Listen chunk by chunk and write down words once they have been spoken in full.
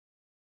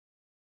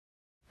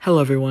Hello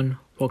everyone,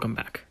 welcome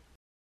back.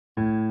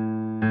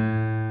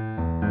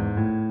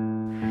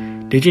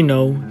 Did you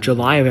know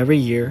July of every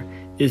year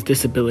is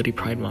Disability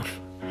Pride Month?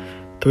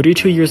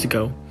 32 years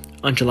ago,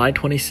 on July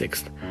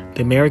 26th,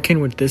 the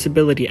American with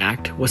Disability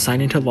Act was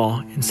signed into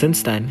law, and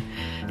since then,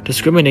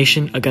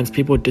 discrimination against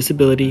people with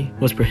disability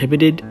was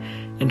prohibited,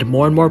 and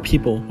more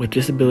people with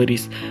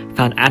disabilities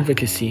found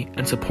advocacy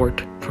and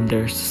support from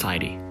their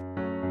society.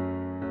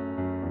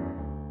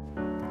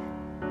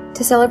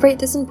 To celebrate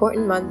this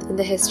important month in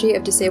the history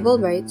of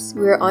disabled rights,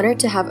 we are honored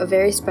to have a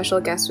very special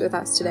guest with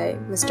us today,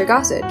 Mr.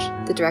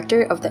 Gossage, the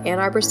director of the Ann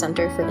Arbor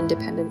Center for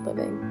Independent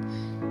Living.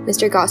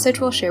 Mr. Gossage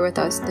will share with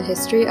us the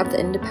history of the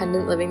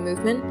independent living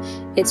movement,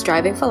 its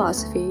driving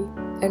philosophy,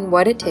 and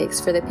what it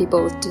takes for the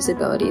people with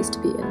disabilities to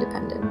be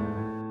independent.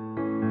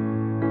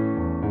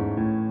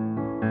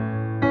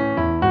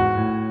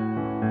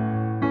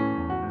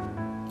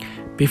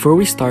 Before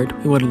we start,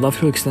 we would love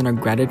to extend our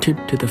gratitude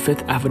to the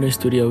Fifth Avenue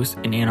Studios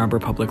in Ann Arbor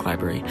Public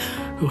Library,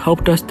 who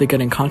helped us to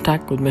get in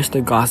contact with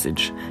Mr.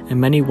 Gossage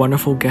and many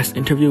wonderful guest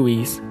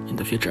interviewees in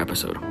the future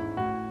episode.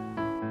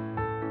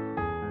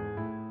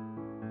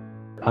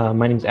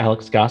 My name is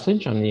Alex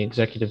Gossage. I'm the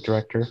executive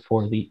director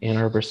for the Ann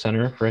Arbor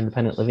Center for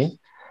Independent Living.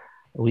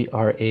 We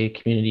are a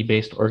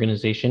community-based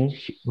organization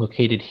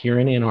located here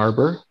in Ann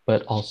Arbor,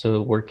 but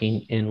also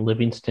working in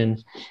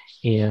Livingston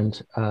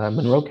and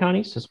Monroe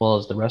counties, as well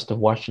as the rest of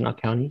Washtenaw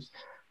County,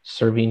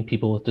 serving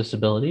people with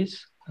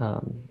disabilities.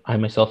 I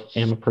myself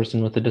am a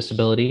person with a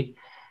disability,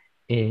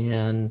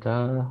 and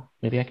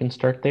maybe I can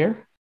start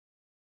there.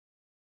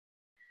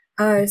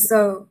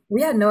 So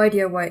we had no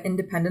idea what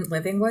independent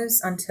living was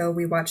until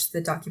we watched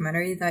the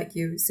documentary that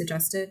you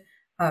suggested,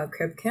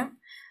 Crib Camp.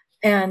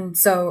 And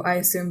so I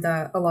assumed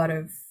that a lot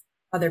of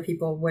other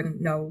people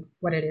wouldn't know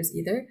what it is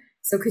either.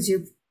 So could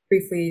you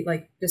briefly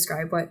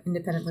describe what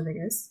independent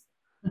living is?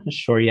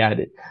 Sure, yeah.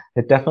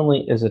 It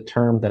definitely is a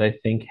term that I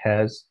think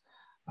has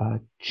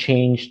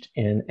changed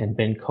and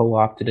been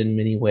co-opted in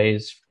many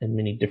ways in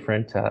many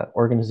different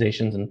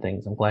organizations and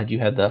things. I'm glad you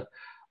had the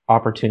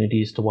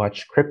opportunities to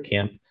watch Crib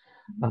Camp,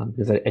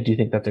 because I do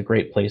think that's a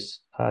great place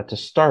to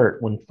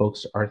start when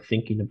folks are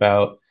thinking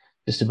about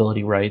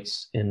disability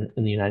rights in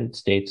the United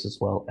States, as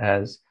well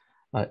as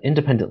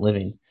independent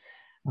living.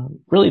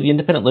 Really, the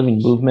independent living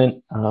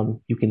movement,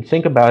 you can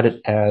think about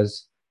it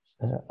as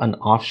an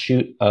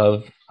offshoot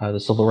of the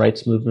civil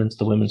rights movements,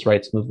 the women's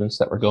rights movements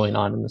that were going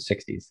on in the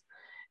 60s.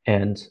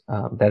 And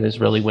that is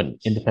really when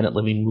independent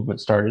living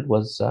movement started,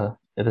 was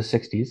in the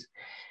 60s.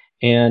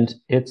 And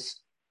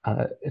it's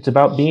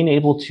about being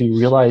able to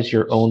realize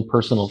your own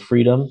personal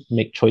freedom,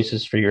 make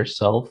choices for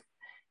yourself,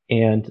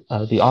 and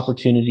the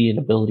opportunity and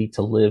ability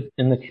to live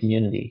in the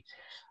community.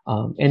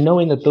 And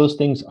knowing that those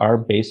things are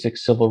basic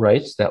civil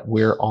rights that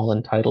we're all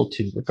entitled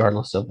to,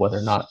 regardless of whether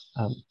or not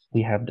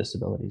we have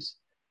disabilities.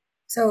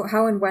 So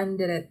how and when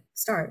did it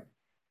start?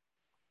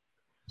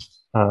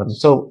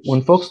 So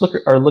when folks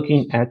are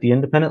looking at the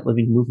independent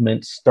living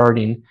movement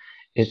starting,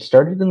 it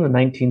started in the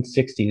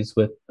 1960s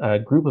with a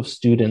group of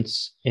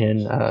students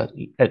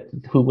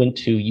who went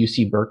to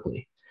UC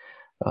Berkeley.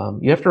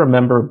 You have to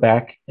remember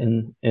back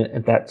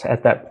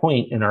at that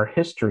point in our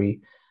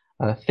history,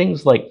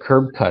 things like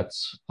curb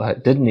cuts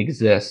didn't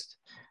exist.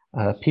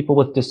 People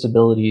with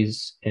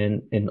disabilities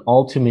in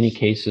all too many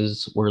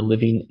cases were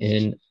living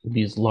in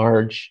these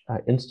large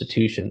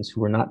institutions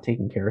who were not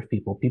taking care of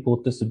people. People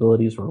with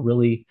disabilities were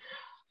really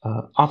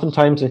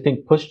oftentimes, I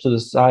think, pushed to the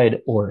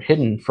side or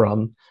hidden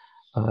from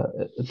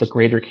the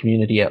greater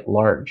community at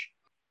large.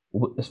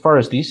 As far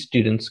as these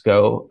students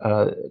go,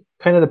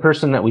 kind of the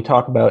person that we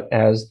talk about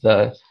as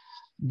the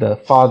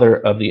father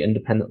of the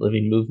independent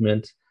living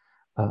movement,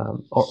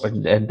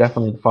 and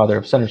definitely the father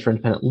of Centers for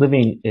Independent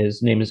Living,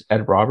 his name is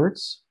Ed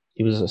Roberts.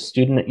 He was a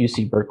student at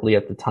UC Berkeley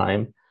at the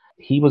time.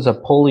 He was a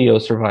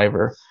polio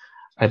survivor,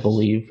 I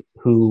believe,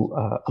 who,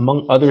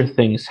 among other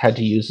things, had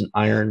to use an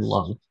iron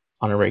lung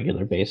on a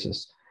regular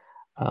basis,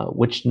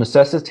 which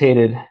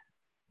necessitated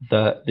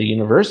the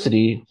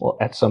university, well,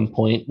 at some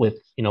point,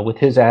 with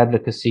his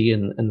advocacy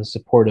and the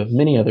support of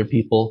many other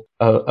people,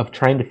 of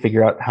trying to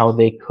figure out how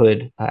they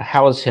could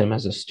house him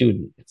as a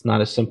student. It's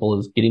not as simple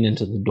as getting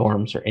into the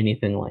dorms or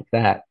anything like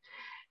that.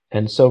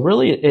 And so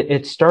really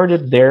it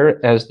started there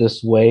as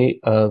this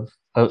way of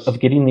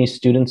getting these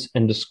students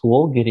into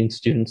school, getting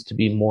students to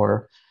be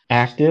more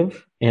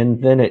active.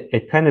 And then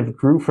it kind of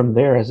grew from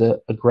there as a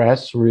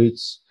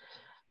grassroots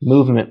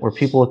movement where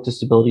people with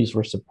disabilities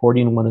were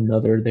supporting one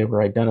another. They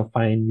were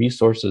identifying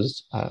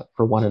resources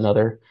for one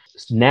another.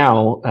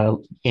 Now,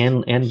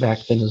 and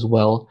back then as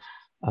well,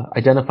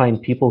 identifying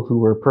people who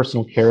were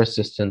personal care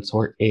assistants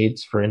or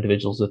aides for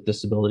individuals with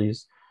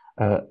disabilities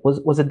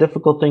was a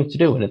difficult thing to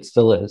do, and it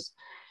still is.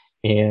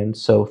 And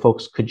so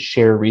folks could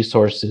share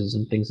resources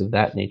and things of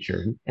that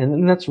nature.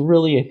 And that's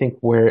really, I think,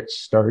 where it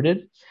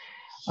started.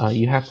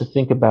 You have to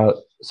think about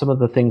some of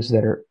the things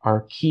that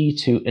are key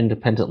to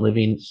independent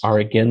living are,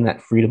 again,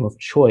 that freedom of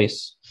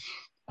choice.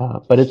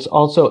 But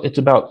it's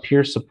about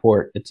peer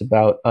support. It's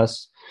about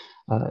us.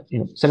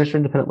 Centers for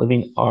Independent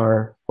Living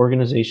are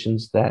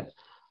organizations that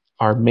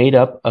are made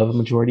up of a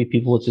majority of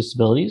people with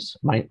disabilities.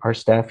 Our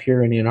staff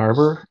here in Ann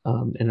Arbor,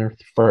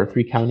 for our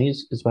 3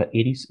 counties, is about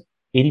 80%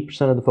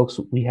 of the folks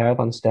we have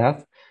on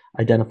staff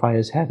identify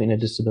as having a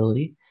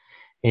disability,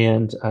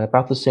 and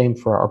about the same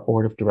for our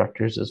board of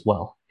directors as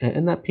well.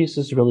 And that piece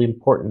is really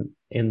important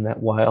in that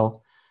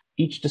while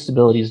each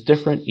disability is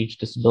different, each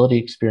disability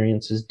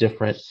experience is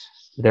different,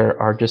 there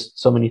are just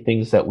so many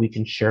things that we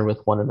can share with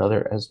one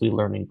another as we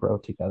learn and grow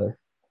together.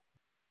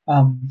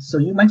 So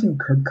you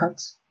mentioned curb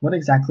cuts. What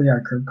exactly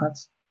are curb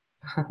cuts?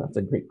 That's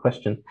a great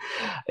question.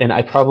 And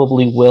I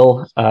probably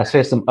will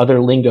say some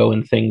other lingo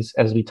and things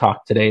as we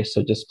talk today.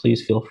 So just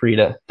please feel free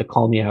to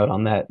call me out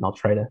on that, and I'll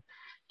try to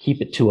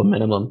keep it to a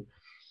minimum.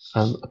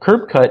 A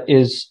curb cut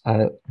is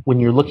when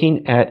you're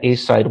looking at a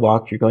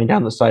sidewalk, you're going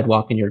down the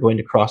sidewalk and you're going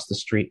to cross the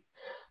street.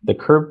 The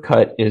curb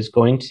cut is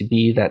going to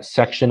be that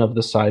section of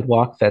the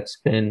sidewalk that's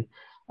been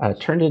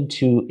turned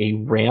into a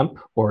ramp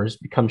or has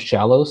become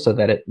shallow so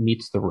that it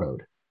meets the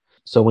road.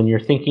 So when you're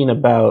thinking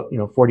about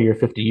 40 or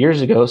 50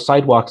 years ago,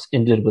 sidewalks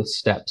ended with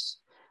steps.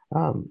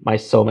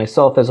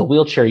 Myself as a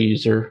wheelchair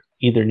user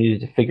either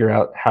needed to figure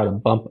out how to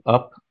bump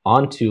up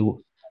onto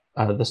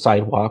the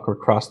sidewalk or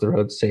cross the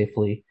road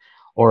safely,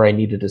 or I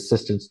needed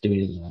assistance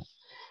doing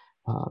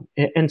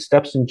that. And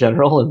steps in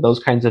general, and those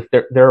kinds of,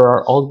 there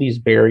are all these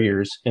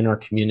barriers in our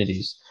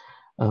communities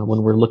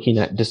when we're looking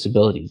at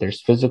disability.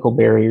 There's physical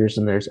barriers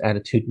and there's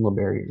attitudinal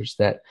barriers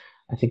that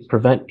I think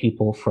prevent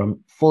people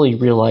from fully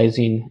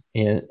realizing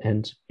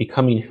and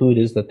becoming who it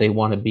is that they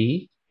want to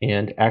be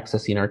and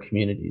accessing our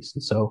communities.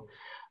 And so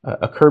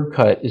a curb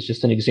cut is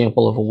just an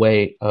example of a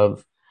way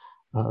of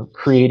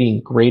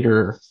creating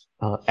greater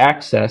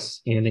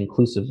access and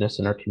inclusiveness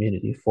in our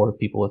community for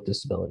people with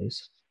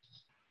disabilities.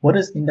 What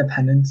does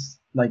independence,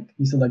 like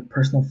you said, like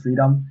personal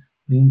freedom,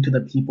 mean to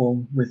the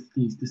people with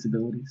these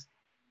disabilities?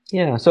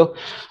 Yeah, so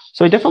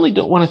I definitely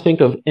don't want to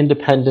think of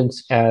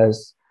independence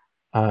as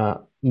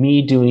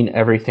me doing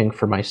everything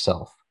for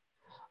myself,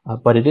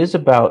 but it is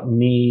about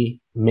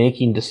me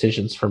making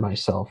decisions for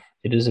myself.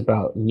 It is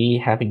about me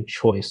having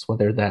choice,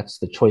 whether that's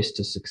the choice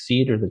to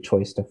succeed or the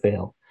choice to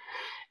fail,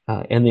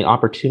 and the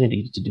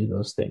opportunity to do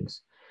those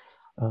things.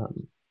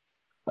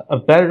 A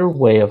better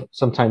way of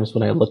sometimes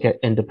when I look at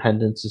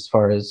independence, as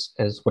far as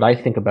what I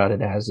think about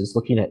it as, is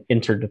looking at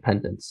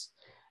interdependence.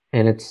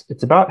 And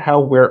it's about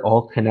how we're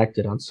all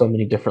connected on so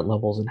many different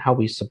levels and how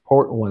we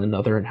support one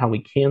another and how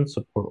we can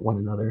support one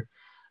another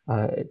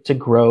to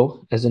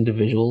grow as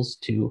individuals,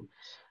 to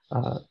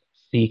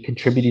be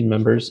contributing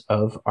members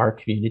of our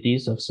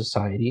communities, of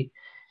society,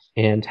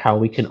 and how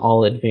we can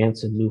all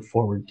advance and move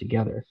forward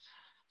together.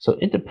 So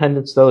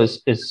independence, though,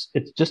 is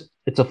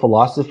it's a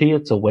philosophy,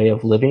 it's a way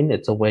of living,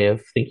 it's a way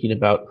of thinking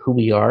about who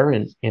we are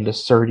and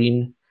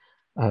asserting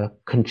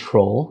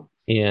control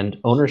and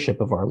ownership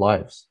of our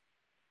lives,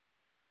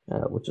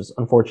 which is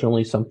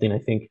unfortunately something I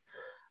think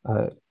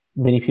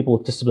many people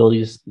with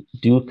disabilities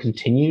do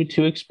continue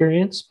to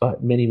experience,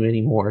 but many,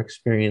 many more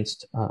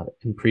experienced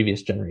in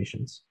previous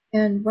generations.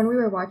 And when we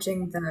were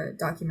watching the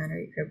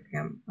documentary Curb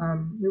Camp,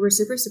 we were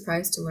super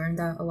surprised to learn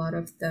that a lot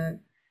of the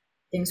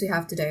things we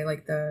have today,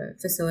 like the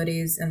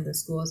facilities and the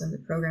schools and the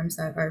programs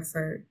that are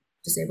for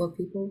disabled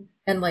people,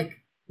 and like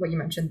what you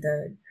mentioned,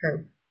 the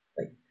curb,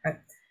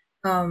 like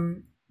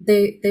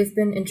they've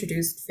been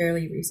introduced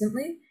fairly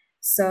recently.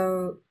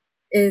 So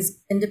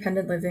is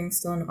independent living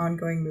still an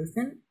ongoing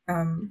movement?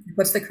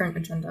 What's the current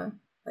agenda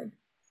like?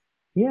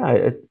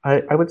 Yeah,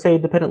 I would say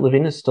independent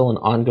living is still an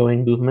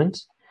ongoing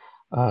movement.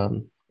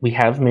 We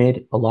have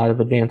made a lot of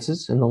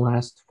advances in the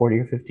last 40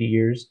 or 50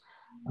 years.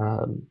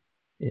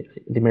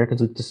 The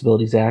Americans with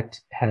Disabilities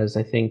Act has,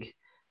 I think,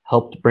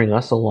 helped bring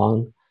us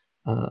along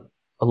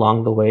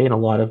the way in a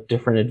lot of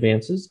different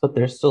advances, but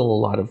there's still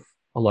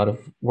a lot of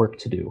work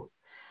to do.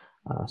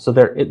 So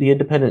the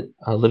independent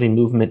living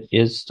movement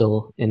is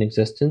still in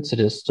existence. It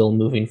is still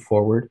moving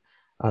forward.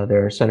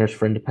 There are centers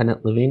for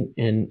independent living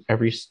in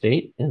every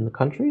state in the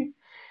country.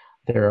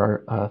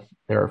 There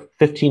are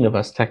 15 of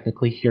us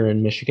technically here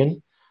in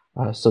Michigan.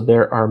 So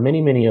there are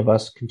many, many of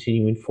us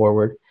continuing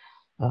forward.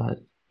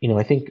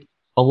 I think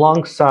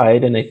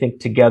alongside, and I think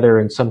together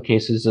in some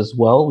cases as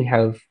well, we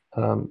have,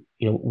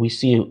 we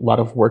see a lot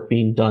of work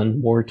being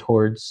done more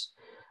towards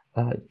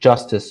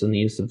justice and the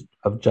use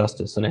of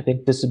justice. And I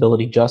think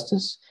disability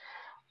justice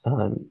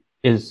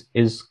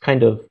is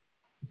kind of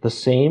the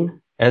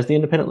same as the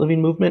independent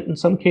living movement in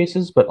some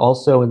cases, but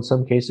also in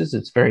some cases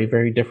it's very,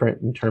 very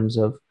different in terms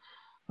of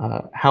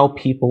how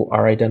people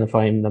are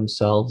identifying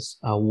themselves,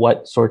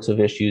 what sorts of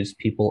issues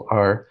people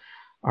are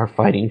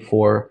fighting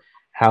for,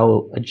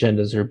 how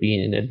agendas are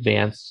being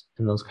advanced,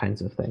 and those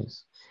kinds of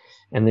things.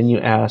 And then you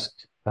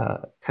asked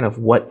kind of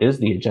what is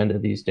the agenda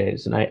these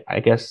days? And I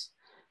guess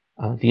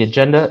the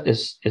agenda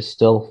is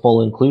still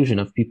full inclusion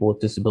of people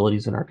with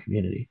disabilities in our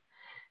community.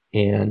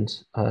 And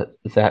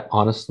that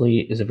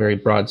honestly is a very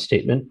broad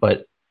statement,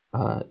 but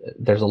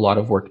there's a lot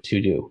of work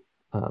to do.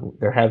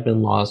 There have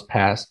been laws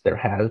passed. There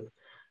have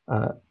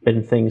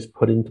been things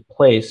put into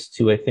place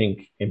to, I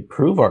think,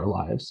 improve our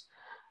lives.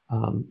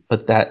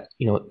 But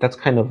that's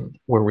kind of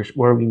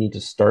where we need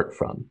to start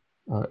from.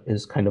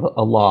 is kind of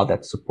a law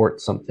that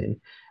supports something,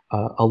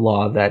 a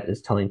law that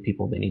is telling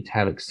people they need to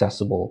have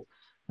accessible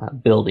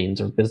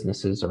buildings or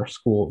businesses or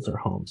schools or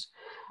homes.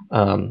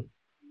 And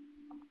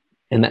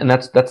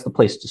that's the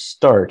place to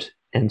start.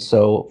 And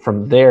so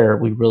from there,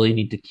 we really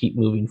need to keep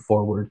moving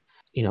forward,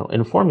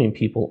 informing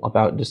people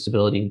about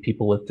disability and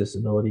people with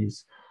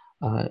disabilities,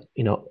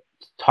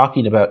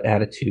 talking about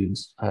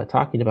attitudes,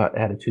 talking about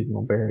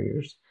attitudinal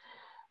barriers.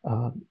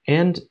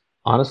 And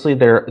honestly,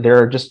 there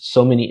are just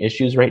so many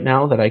issues right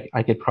now that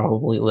I could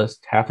probably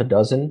list half a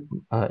dozen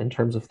in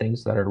terms of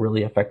things that are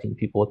really affecting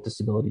people with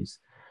disabilities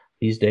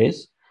these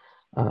days.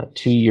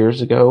 2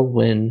 years ago,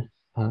 when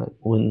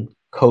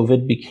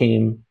COVID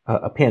became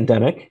a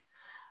pandemic,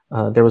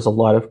 there was a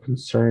lot of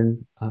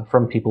concern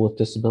from people with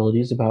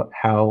disabilities about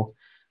how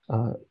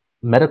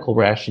medical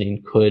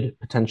rationing could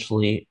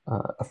potentially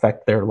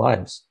affect their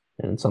lives,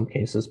 and in some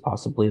cases,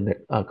 possibly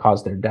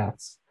cause their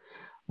deaths.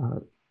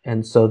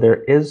 And so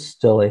there is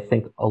still, I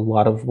think, a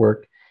lot of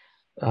work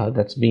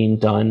that's being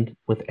done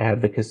with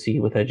advocacy,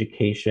 with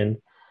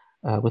education,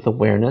 with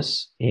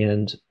awareness,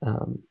 and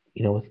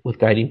with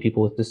guiding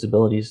people with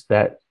disabilities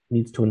that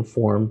needs to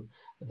inform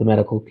the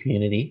medical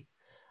community,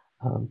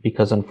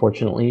 because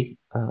unfortunately,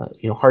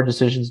 hard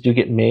decisions do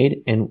get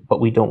made,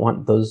 but we don't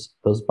want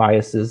those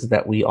biases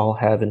that we all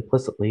have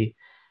implicitly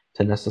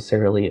to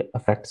necessarily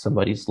affect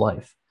somebody's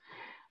life.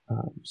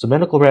 So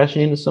medical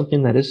rationing is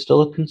something that is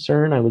still a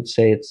concern. I would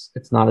say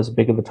it's not as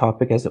big of a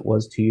topic as it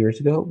was 2 years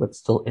ago, but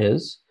still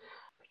is.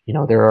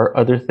 There are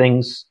other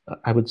things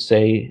I would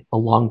say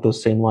along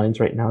those same lines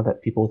right now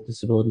that people with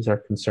disabilities are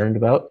concerned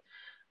about.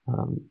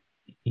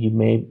 You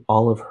may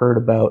all have heard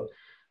about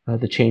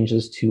the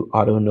changes to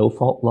auto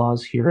no-fault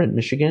laws here in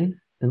Michigan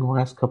in the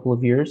last couple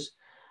of years.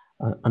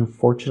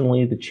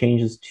 Unfortunately, the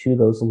changes to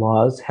those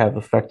laws have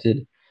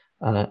affected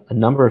a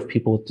number of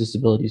people with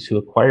disabilities who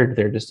acquired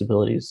their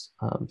disabilities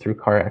through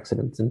car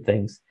accidents and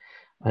things.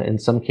 In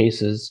some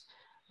cases,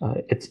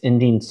 it's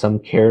ending some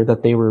care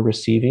that they were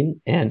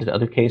receiving, and in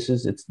other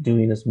cases, it's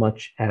doing as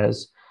much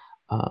as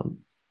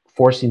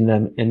forcing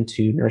them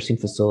into nursing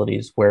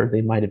facilities where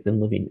they might have been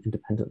living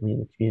independently in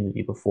the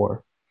community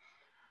before.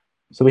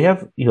 So we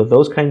have,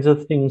 those kinds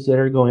of things that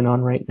are going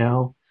on right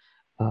now.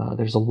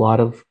 There's a lot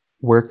of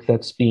work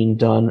that's being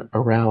done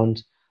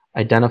around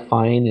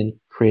identifying and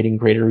creating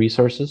greater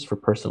resources for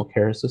personal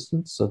care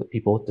assistance so that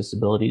people with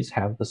disabilities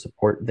have the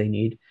support they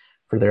need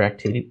for their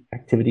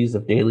activities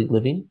of daily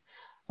living,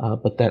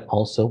 but that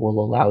also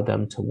will allow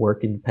them to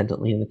work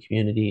independently in the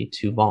community,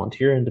 to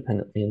volunteer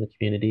independently in the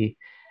community,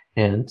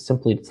 and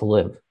simply to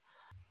live.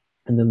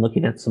 And then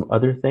looking at some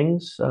other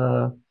things,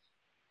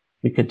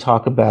 we could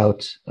talk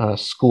about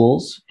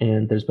schools,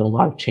 and there's been a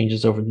lot of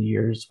changes over the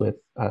years with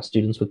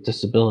students with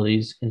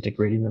disabilities,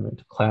 integrating them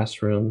into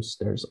classrooms.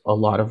 There's a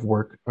lot of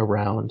work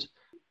around,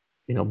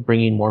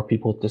 bringing more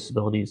people with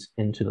disabilities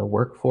into the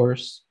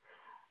workforce.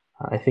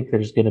 I think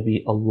there's going to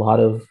be a lot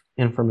of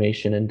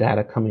information and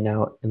data coming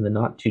out in the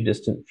not too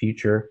distant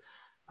future,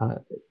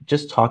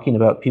 just talking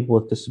about people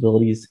with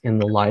disabilities and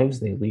the lives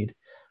they lead.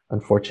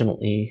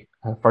 Unfortunately,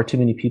 far too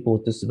many people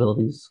with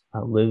disabilities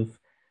live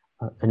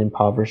an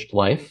impoverished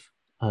life.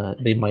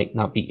 They might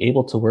not be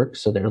able to work,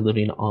 so they're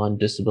living on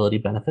disability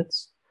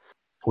benefits,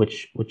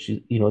 which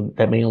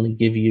that may only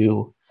give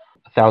you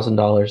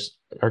 $1,000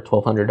 or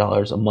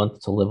 $1,200 a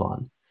month to live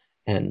on,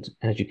 and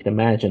as you can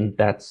imagine,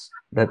 that's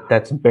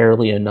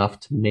barely enough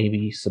to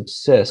maybe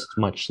subsist,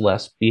 much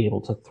less be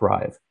able to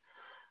thrive.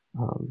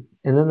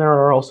 And then there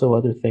are also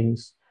other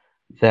things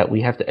that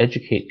we have to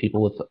educate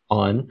people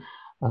on,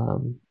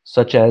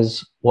 such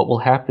as what will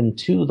happen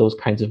to those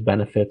kinds of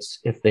benefits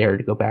if they are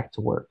to go back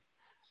to work.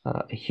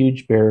 A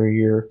huge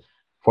barrier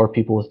for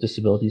people with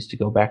disabilities to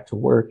go back to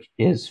work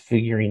is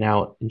figuring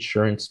out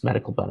insurance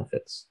medical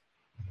benefits.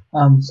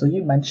 So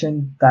you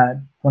mentioned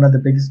that one of the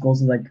biggest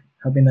goals is like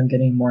helping them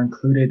getting more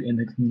included in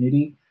the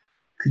community.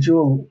 Could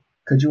you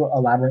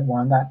elaborate more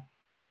on that?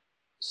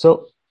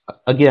 So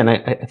again,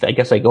 I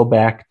guess I go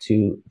back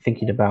to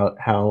thinking about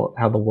how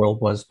the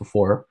world was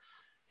before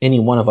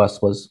any one of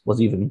us was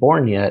even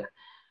born yet.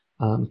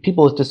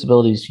 People with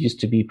disabilities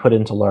used to be put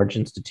into large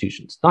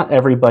institutions. Not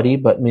everybody,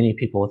 but many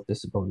people with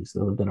disabilities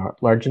lived in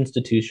large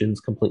institutions,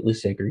 completely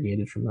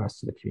segregated from the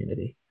rest of the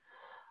community.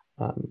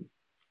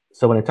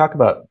 So when I talk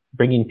about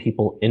bringing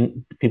people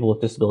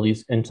with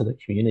disabilities into the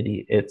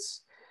community,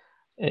 it's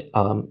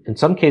in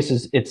some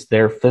cases it's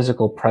their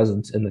physical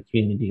presence in the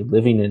community,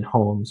 living in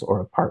homes or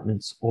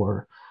apartments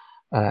or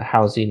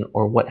housing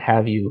or what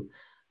have you,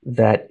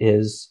 that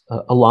is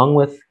along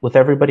with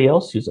everybody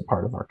else who's a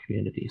part of our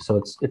community.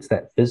 So it's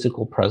that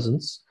physical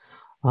presence,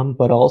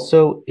 but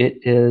also it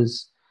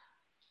is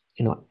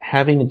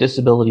having a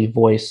disability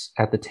voice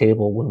at the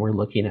table when we're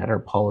looking at our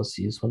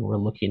policies, when we're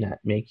looking at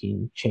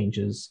making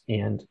changes,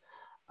 and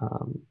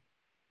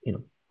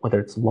whether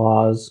it's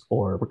laws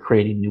or we're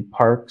creating new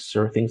parks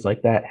or things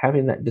like that,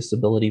 having that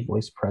disability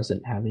voice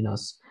present, having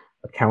us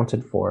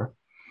accounted for.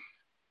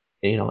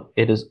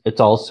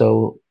 It's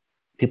also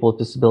people with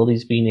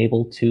disabilities being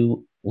able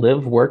to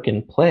live, work,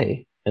 and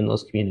play in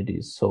those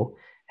communities. So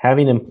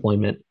having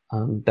employment,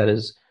 that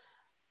is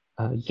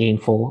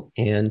gainful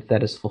and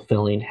that is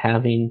fulfilling,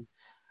 having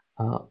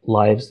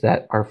lives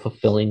that are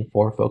fulfilling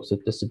for folks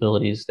with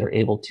disabilities. They're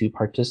able to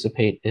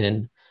participate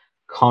in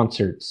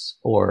concerts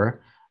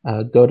or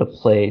go to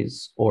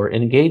plays or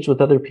engage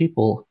with other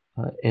people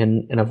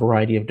in a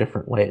variety of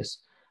different ways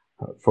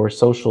for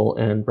social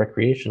and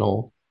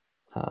recreational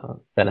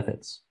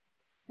benefits.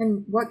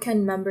 And what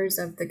can members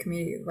of the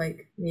community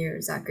like me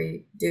or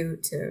Zachary do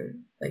to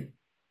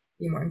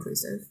be more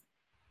inclusive?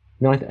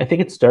 I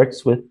think it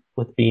starts with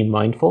being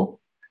mindful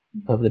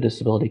of the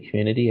disability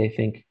community. I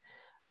think,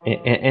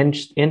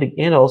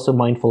 and also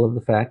mindful of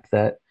the fact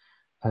that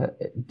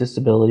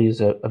disability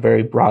is a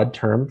very broad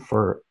term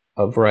for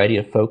a variety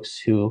of folks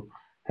who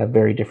have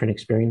very different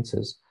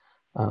experiences.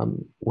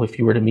 If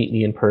you were to meet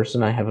me in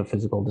person, I have a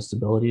physical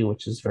disability,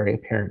 which is very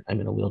apparent.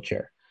 I'm in a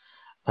wheelchair.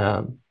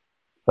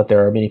 But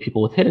there are many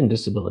people with hidden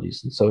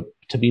disabilities. And so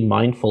to be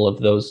mindful of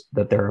those,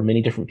 that there are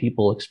many different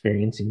people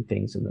experiencing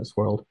things in this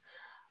world.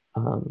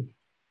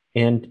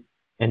 And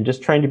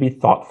just trying to be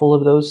thoughtful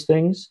of those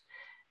things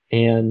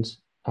and,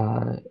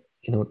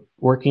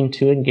 working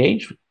to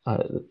engage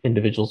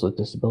individuals with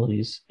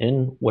disabilities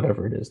in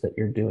whatever it is that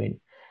you're doing.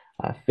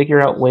 Figure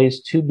out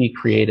ways to be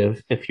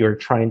creative if you're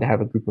trying to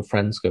have a group of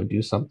friends go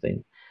do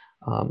something.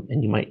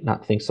 And you might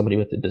not think somebody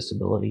with a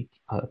disability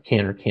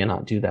can or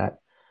cannot do that.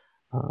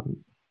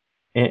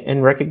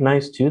 And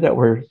recognize too that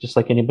we're just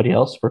like anybody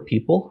else, we're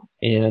people.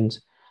 And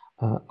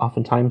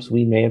oftentimes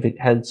we may have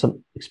had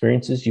some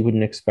experiences you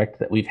wouldn't expect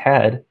that we've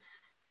had.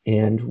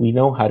 And we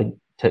know how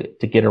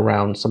to get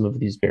around some of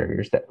these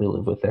barriers that we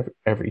live with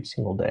every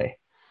single day.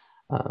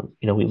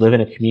 We live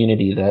in a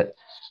community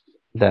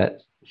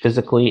that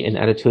physically and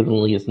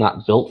attitudinally is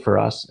not built for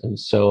us. And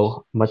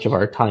so much of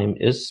our time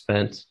is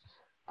spent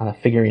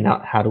figuring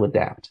out how to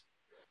adapt.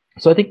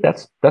 So I think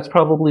that's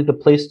probably the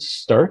place to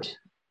start.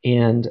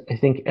 And I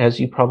think, as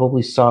you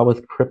probably saw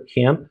with Crip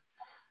Camp,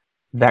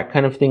 that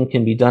kind of thing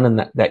can be done in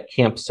that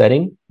camp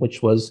setting,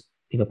 which was,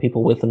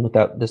 people with and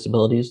without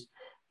disabilities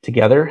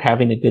together,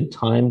 having a good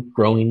time,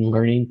 growing,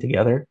 learning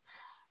together.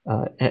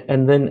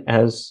 And then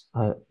as,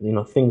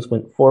 things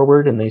went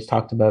forward and they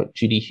talked about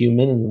Judy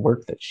Heumann and the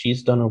work that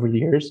she's done over the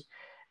years,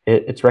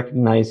 it's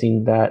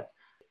recognizing that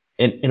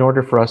in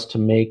order for us to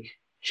make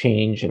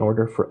change, in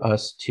order for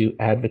us to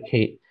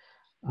advocate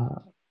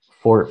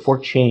for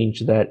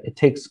change, that it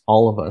takes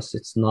all of us.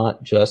 It's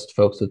not just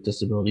folks with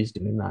disabilities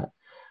doing that.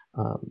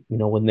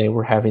 When they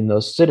were having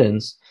those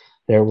sit-ins,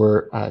 there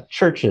were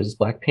churches,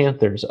 Black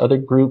Panthers, other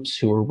groups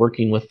who were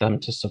working with them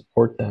to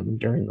support them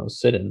during those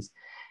sit-ins.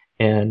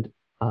 And,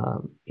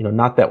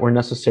 not that we're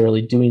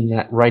necessarily doing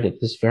that right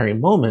at this very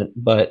moment,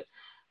 but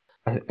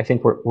I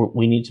think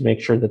we need to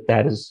make sure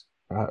that is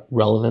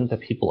relevant,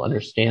 that people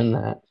understand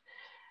that.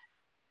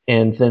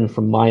 And then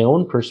from my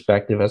own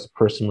perspective as a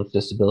person with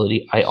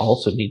disability, I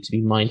also need to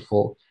be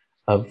mindful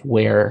of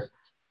where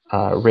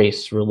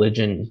race,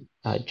 religion,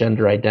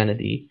 gender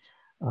identity,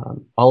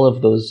 all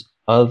of those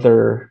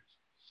other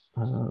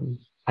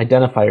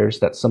identifiers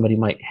that somebody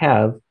might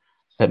have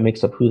that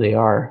makes up who they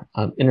are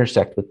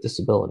intersect with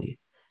disability.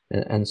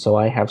 And so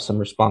I have some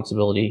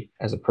responsibility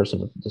as a person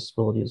with a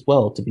disability as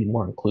well to be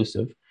more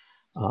inclusive,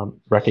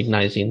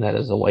 recognizing that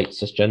as a white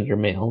cisgender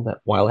male, that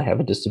while I have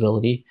a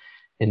disability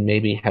and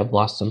maybe have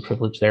lost some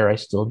privilege there, I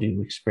still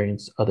do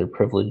experience other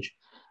privilege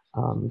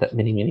that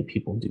many, many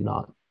people do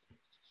not.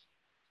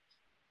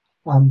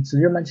 So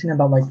you're mentioning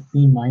about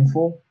being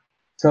mindful.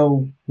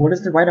 So what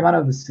is the right amount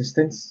of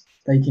assistance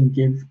that you can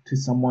give to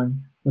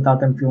someone without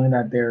them feeling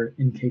that they're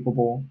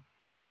incapable?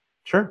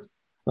 Sure.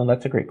 Well,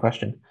 that's a great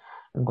question.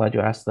 I'm glad you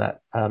asked that.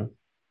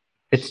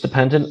 It's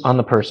dependent on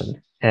the person.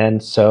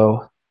 And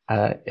so,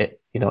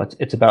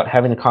 it's about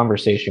having a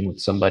conversation with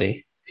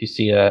somebody. If you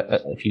see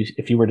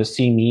if you were to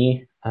see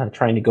me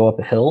trying to go up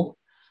a hill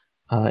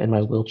in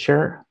my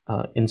wheelchair,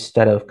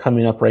 instead of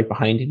coming up right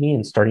behind me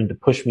and starting to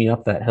push me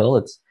up that hill,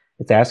 it's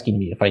asking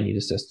me if I need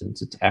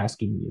assistance. It's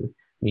asking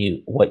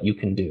me what you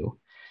can do,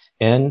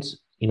 and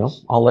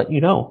I'll let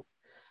you know.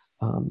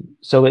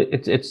 So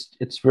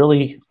it's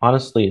really,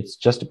 honestly, it's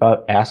just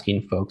about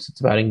asking folks. It's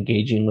about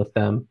engaging with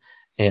them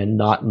and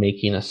not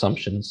making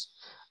assumptions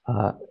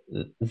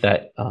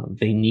that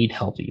they need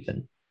help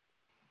even.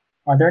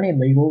 Are there any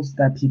labels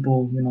that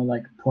people,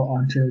 put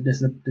onto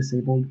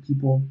disabled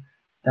people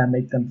that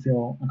make them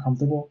feel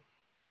uncomfortable?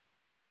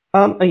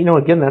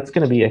 Again, that's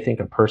going to be, I think,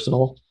 a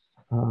personal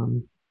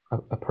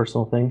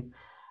thing.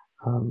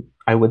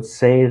 I would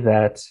say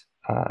that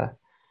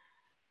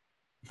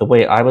the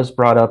way I was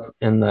brought up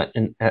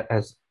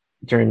as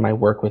during my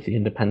work with the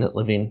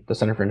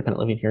Center for Independent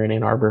Living here in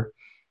Ann Arbor,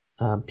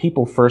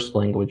 people first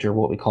language, or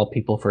what we call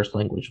people first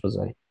language,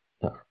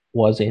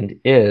 was and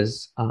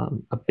is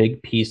a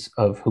big piece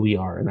of who we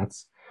are. And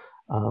that's,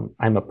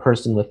 I'm a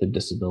person with a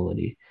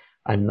disability.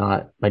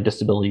 My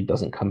disability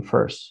doesn't come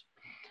first.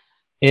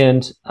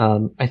 And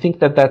I think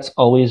that's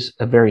always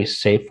a very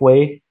safe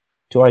way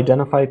to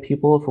identify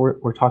people if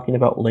we're talking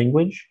about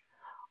language.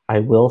 I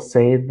will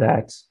say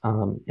that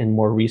in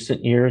more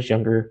recent years,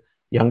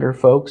 younger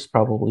folks,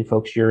 probably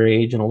folks your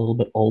age and a little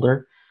bit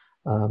older,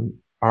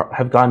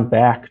 have gone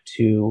back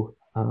to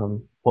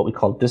what we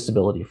call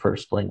disability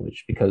first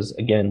language, because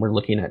again, we're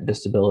looking at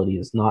disability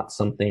as not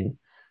something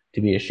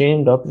to be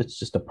ashamed of. It's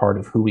just a part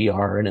of who we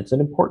are, and it's an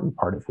important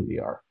part of who we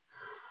are.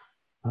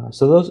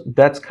 So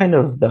that's kind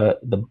of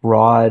the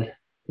broad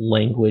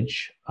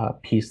language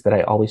piece that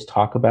I always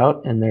talk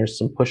about, and there's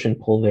some push and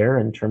pull there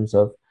in terms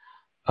of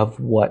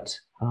what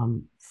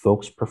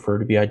folks prefer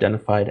to be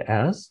identified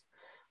as.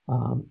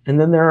 And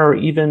then there are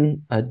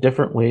even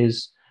different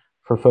ways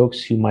for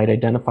folks who might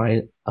identify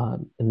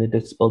in the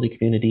disability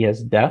community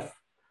as deaf.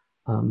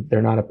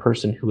 They're not a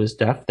person who is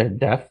deaf, they're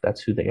deaf,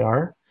 that's who they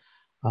are.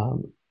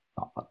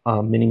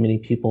 Many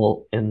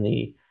people in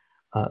the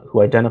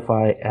who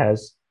identify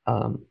as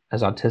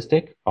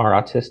autistic are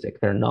autistic.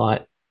 They're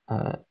not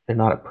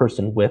a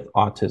person with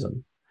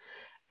autism.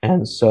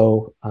 And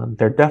so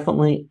there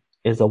definitely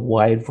is a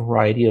wide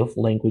variety of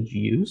language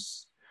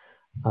use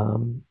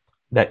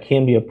that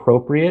can be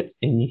appropriate,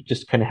 and you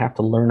just kind of have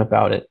to learn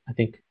about it. I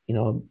think,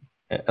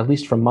 at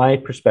least from my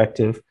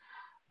perspective,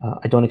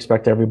 I don't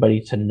expect everybody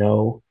to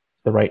know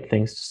the right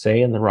things to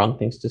say and the wrong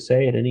things to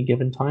say at any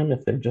given time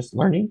if they're just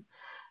learning.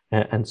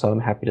 And so I'm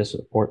happy to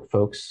support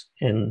folks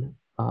in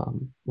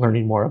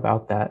learning more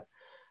about that.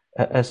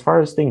 As far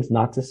as things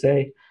not to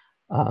say,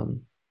 I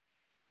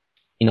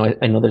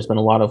know there's been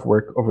a lot of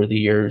work over the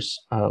years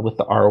with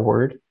the R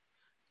word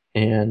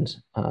and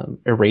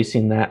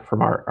erasing that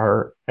from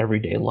our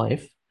everyday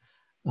life.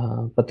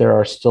 But there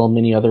are still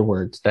many other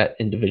words that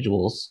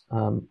individuals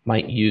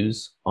might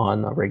use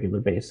on a regular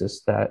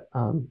basis that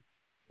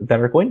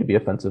are going to be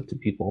offensive to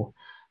people.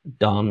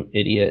 Dumb,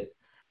 idiot,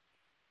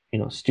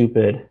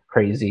 stupid,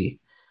 crazy,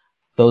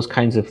 those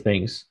kinds of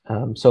things.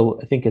 So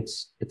I think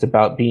it's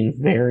about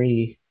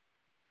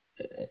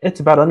it's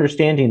about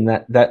understanding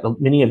that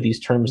many of these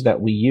terms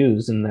that we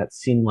use and that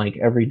seem like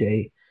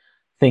everyday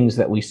things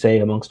that we say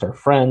amongst our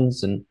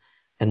friends and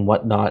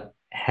whatnot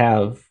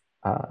have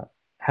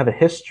a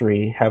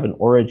history, have an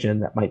origin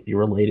that might be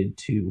related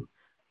to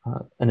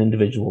an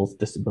individual's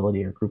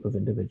disability or a group of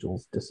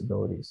individuals'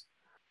 disabilities.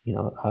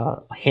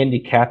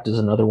 Handicapped is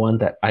another one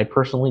that I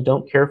personally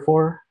don't care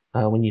for.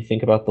 When you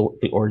think about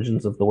the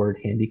origins of the word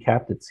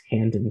handicapped, it's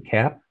hand and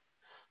cap.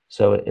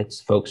 So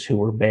it's folks who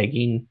were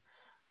begging,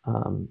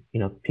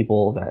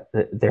 people that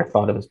they're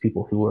thought of as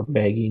people who are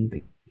begging.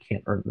 They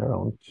can't earn their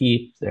own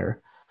keep.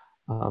 They're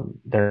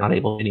not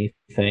able to do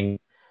anything.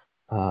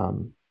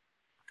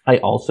 I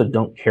also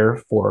don't care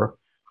for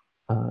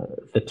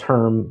the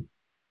term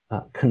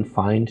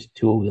confined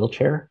to a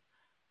wheelchair.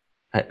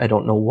 I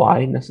don't know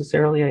why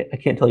necessarily. I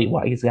can't tell you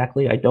why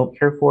exactly I don't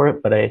care for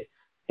it, but I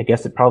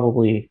guess it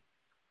probably,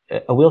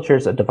 a wheelchair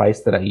is a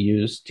device that I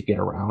use to get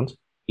around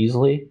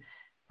easily.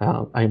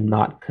 I'm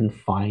not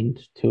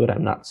confined to it.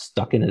 I'm not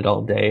stuck in it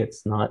all day.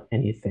 It's not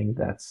anything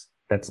that's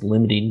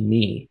limiting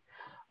me.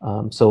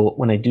 So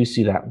when I do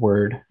see that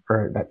word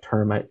or that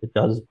term, it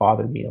does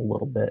bother me a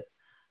little bit.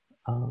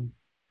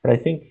 But I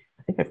think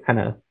I've kind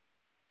of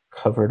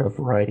covered a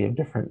variety of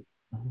different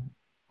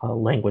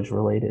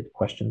language-related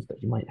questions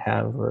that you might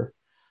have, or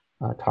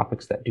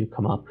topics that do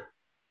come up.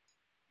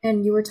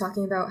 And you were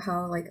talking about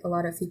how a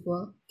lot of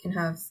people can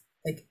have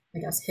I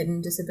guess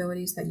hidden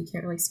disabilities that you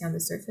can't really see on the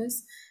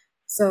surface.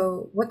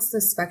 So what's the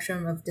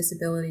spectrum of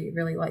disability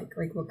really like?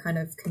 What kind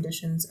of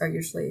conditions are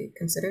usually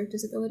considered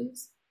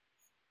disabilities?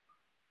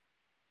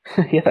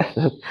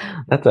 Yeah,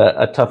 that's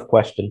a tough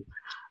question.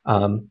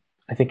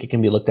 I think it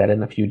can be looked at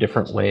in a few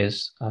different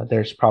ways.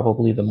 There's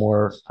probably the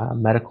more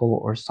medical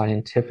or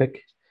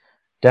scientific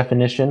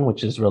definition,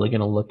 which is really going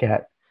to look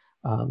at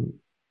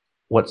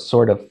what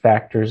sort of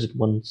factors in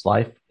one's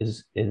life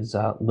is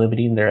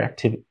limiting their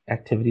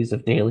activities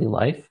of daily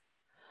life.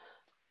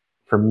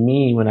 For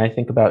me, when I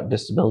think about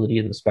disability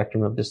and the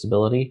spectrum of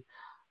disability,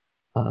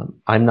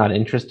 I'm not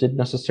interested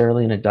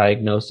necessarily in a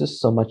diagnosis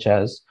so much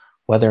as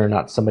whether or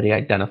not somebody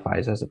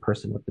identifies as a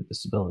person with a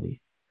disability.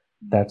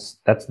 That's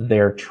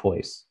their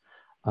choice.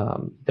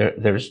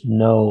 There's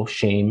no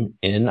shame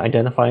in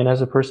identifying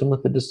as a person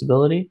with a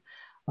disability.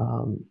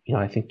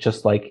 I think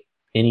just like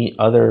any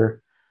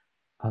other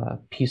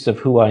piece of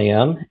who I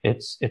am,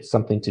 it's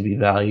something to be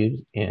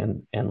valued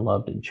and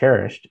loved and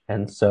cherished.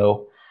 And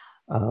so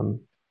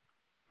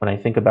when I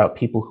think about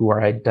people who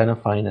are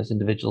identifying as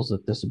individuals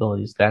with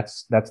disabilities,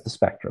 that's the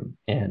spectrum,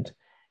 and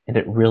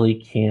it really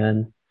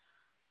can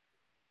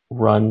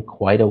run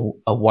quite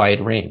a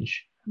wide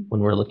range.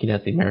 When we're looking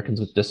at the Americans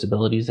with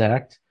Disabilities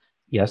Act,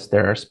 yes,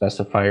 there are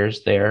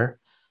specifiers there.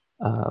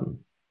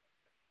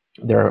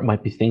 There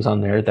might be things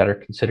on there that are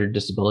considered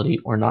disability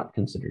or not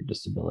considered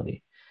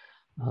disability.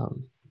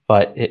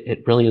 But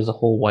it really is a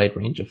whole wide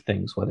range of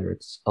things, whether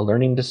it's a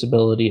learning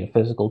disability, a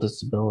physical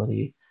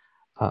disability,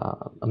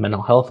 a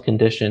mental health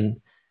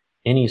condition.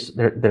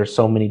 There's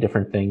so many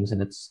different things,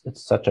 and it's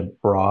such a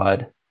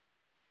broad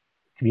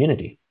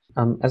community.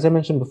 As I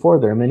mentioned before,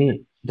 there are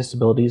many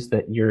disabilities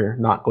that you're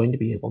not going to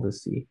be able to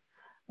see.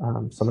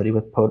 Somebody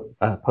with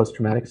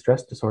post-traumatic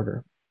stress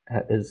disorder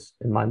is,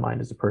 in my mind,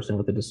 is a person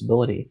with a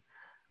disability.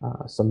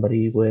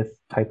 Somebody with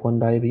type 1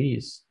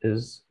 diabetes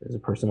is a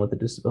person with a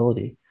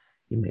disability.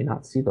 you may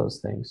not see those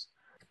things.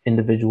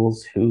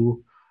 Individuals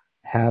who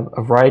have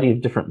a variety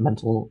of different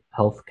mental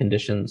health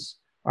conditions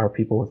are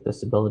people with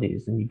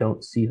disabilities, and you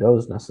don't see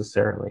those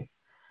necessarily.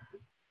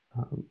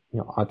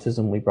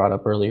 Autism we brought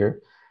up earlier.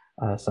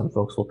 Some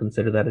folks will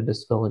consider that a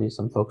disability,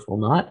 some folks will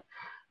not,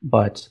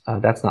 but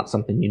that's not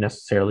something you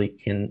necessarily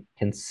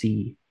can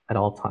see at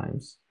all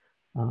times.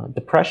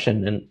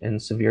 Depression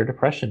and severe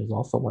depression is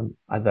also one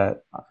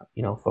that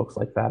folks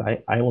like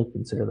that I will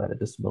consider that a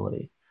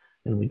disability,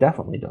 and we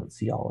definitely don't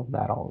see all of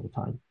that all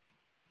the time.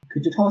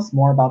 Could you tell us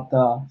more about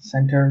the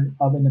Center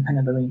of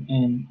Independent Living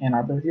in Ann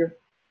Arbor here?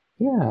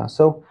 Yeah,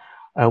 so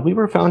we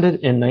were founded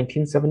in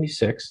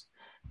 1976.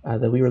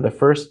 That we were the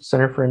first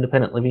Center for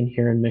Independent Living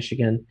here in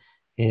Michigan,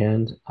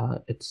 and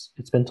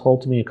it's been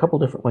told to me a couple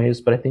different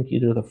ways, but I think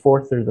either the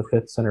fourth or the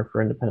fifth Center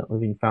for Independent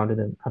Living founded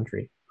in the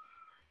country.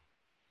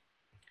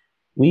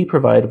 We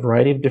provide a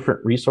variety of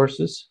different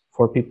resources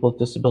for people with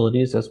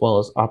disabilities, as well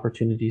as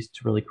opportunities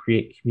to really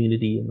create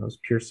community and those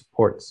peer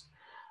supports.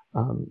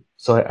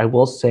 So I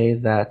will say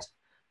that,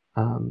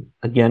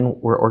 again,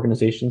 we're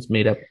organizations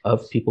made up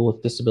of people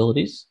with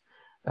disabilities.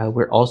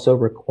 We're also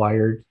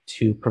required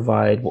to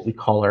provide what we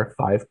call our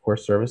 5 core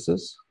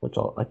services, which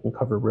I can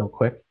cover real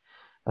quick.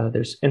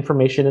 There's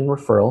information and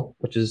referral,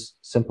 which is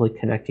simply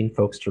connecting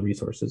folks to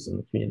resources in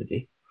the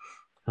community.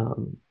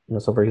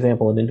 So for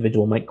example, an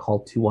individual might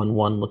call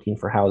 211 looking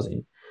for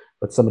housing,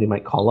 but somebody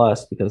might call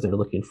us because they're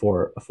looking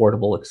for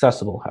affordable,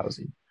 accessible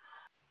housing.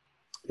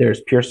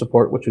 There's peer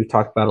support, which we've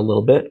talked about a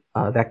little bit.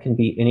 That can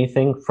be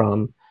anything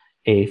from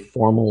a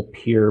formal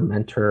peer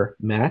mentor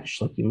match,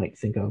 like you might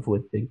think of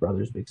with Big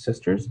Brothers Big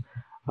Sisters,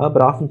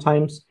 but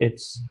oftentimes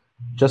it's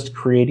just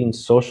creating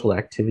social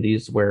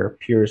activities where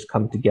peers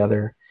come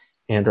together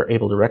and are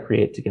able to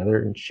recreate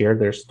together and share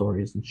their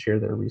stories and share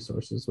their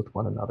resources with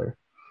one another.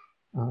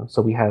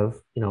 So we have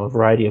a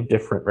variety of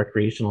different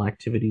recreational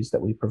activities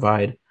that we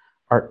provide,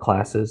 art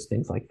classes,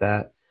 things like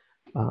that.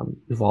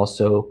 We've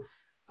also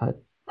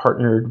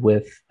partnered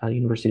with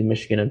University of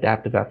Michigan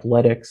Adaptive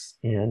Athletics,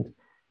 and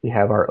we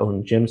have our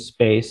own gym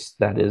space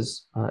that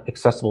is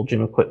accessible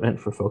gym equipment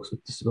for folks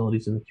with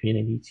disabilities in the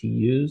community to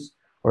use,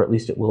 or at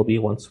least it will be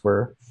once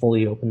we're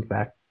fully opened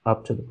back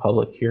up to the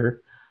public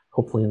here,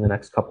 hopefully in the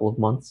next couple of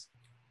months.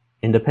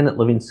 Independent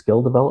living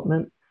skill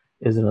development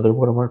is another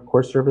one of our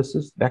core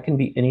services. That can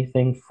be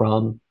anything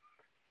from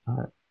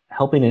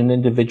helping an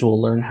individual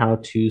learn how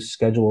to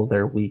schedule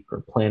their week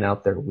or plan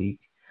out their week,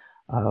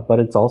 but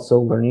it's also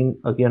learning,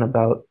 again,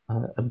 about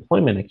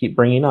employment. I keep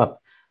bringing up,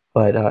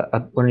 but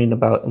learning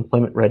about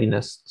employment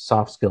readiness,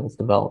 soft skills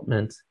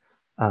development,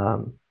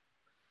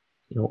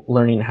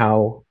 learning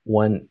how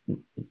one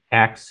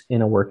acts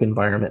in a work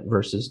environment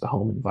versus the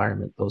home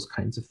environment, those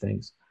kinds of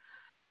things.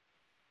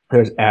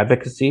 There's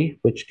advocacy,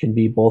 which can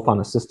be both on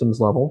a systems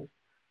level.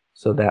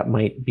 So that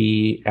might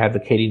be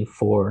advocating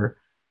for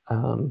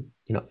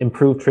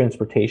improved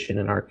transportation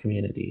in our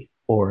community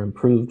or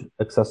improved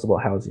accessible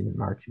housing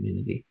in our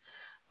community.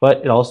 But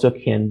it also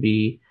can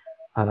be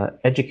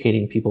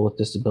educating people with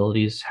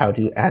disabilities how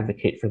to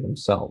advocate for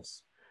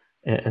themselves.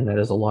 And that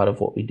is a lot of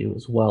what we do,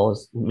 as well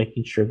as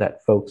making sure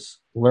that folks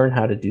learn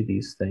how to do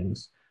these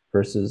things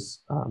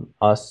versus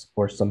us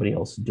or somebody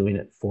else doing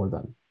it for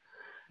them.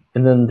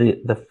 And then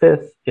the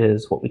fifth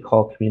is what we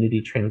call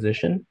community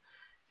transition.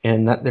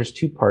 And there's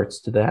 2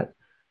 parts to that.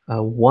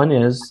 One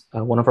is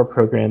one of our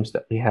programs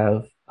that we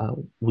have.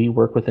 We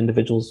work with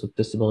individuals with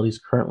disabilities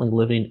currently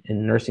living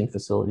in nursing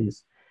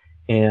facilities.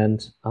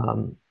 And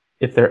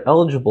if they're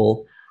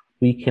eligible,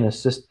 we can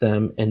assist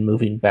them in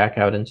moving back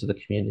out into the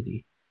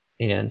community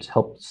and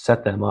help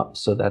set them up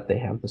so that they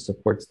have the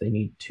supports they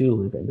need to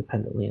live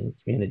independently in the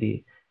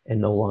community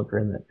and no longer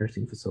in that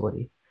nursing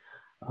facility.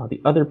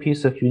 The other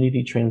piece of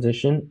community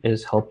transition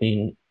is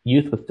helping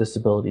youth with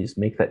disabilities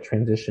make that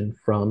transition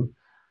from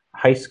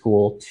high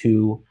school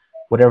to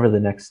whatever the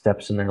next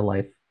steps in their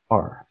life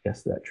are. I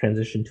guess that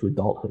transition to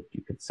adulthood,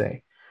 you could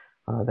say.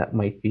 That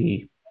might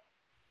be,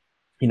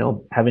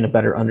 having a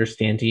better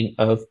understanding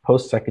of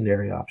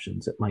post-secondary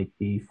options. It might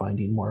be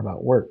finding more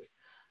about work.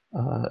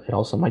 It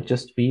also might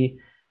just be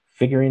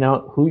figuring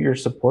out who your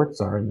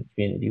supports are in the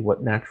community,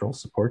 what natural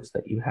supports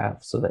that you have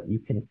so that you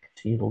can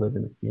continue to live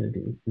in the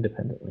community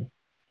independently.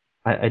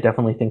 I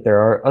definitely think there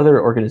are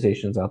other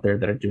organizations out there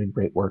that are doing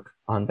great work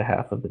on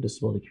behalf of the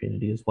disability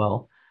community as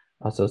well.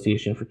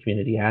 Association for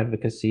Community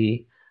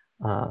Advocacy,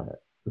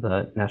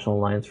 the National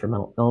Alliance for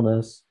Mental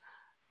Illness.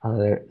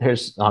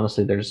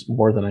 There's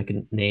more than I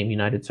can name.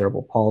 United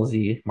Cerebral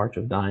Palsy, March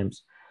of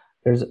Dimes.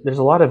 There's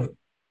a lot of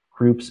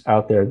groups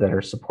out there that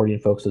are supporting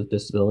folks with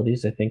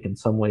disabilities. I think in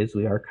some ways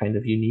we are kind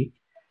of unique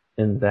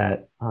in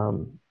that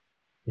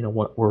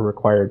we're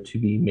required to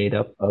be made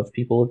up of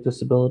people with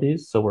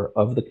disabilities, so we're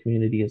of the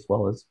community as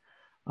well as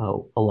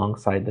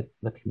alongside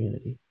the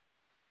community.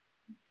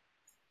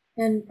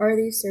 And are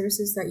these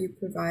services that you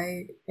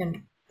provide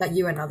and that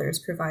you and others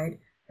provide,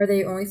 are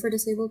they only for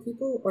disabled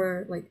people,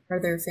 or are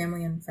there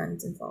family and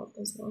friends involved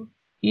as well?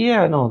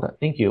 Yeah, no,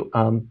 thank you.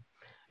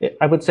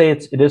 I would say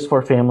it is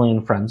for family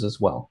and friends as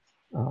well.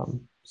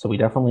 So we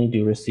definitely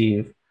do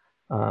receive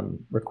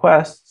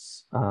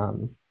requests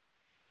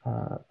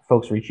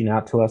folks reaching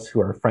out to us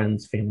who are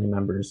friends, family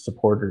members,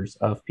 supporters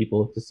of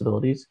people with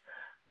disabilities,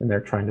 and they're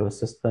trying to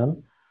assist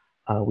them.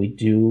 We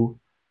do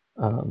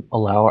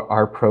allow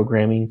our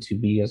programming to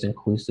be as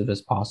inclusive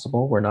as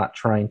possible. We're not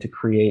trying to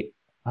create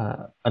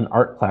an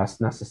art class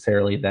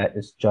necessarily that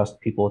is just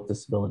people with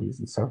disabilities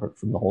and separate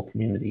from the whole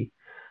community.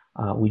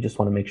 We just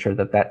want to make sure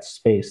that that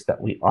space that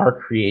we are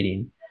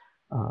creating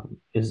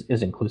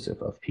is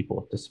inclusive of people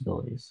with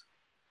disabilities.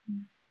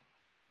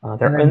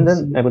 And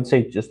then I would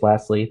say, just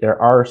lastly, there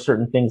are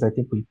certain things I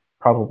think we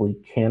probably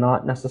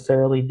cannot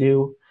necessarily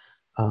do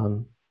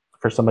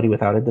for somebody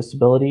without a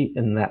disability,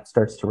 and that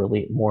starts to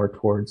relate more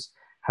towards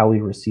how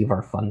we receive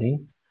our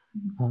funding,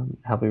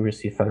 how we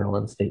receive federal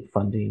and state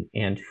funding,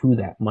 and who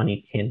that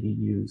money can be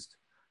used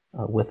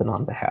with and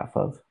on behalf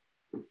of.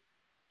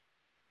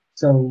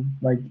 So,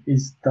 like,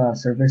 is the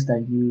service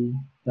that you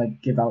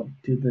like give out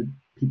to the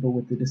people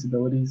with the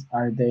disabilities,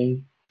 are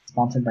they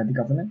sponsored by the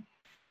government?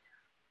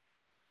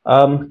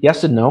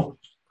 Yes and no.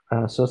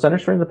 So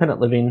Centers for Independent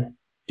Living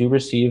do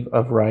receive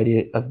a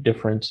variety of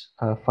different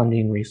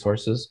funding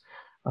resources.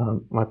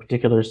 My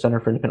particular Center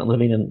for Independent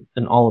Living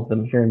and all of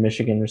them here in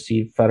Michigan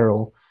receive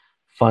federal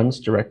funds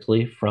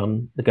directly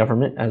from the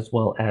government as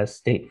well as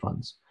state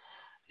funds.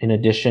 In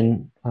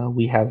addition,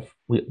 we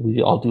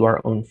all do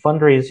our own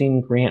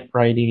fundraising, grant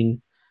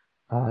writing,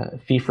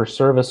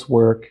 fee-for-service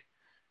work,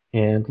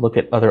 and look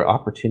at other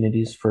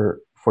opportunities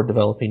for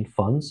developing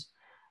funds.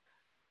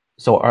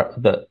 So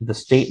the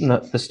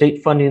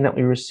state funding that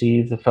we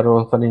receive, the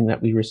federal funding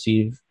that we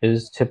receive,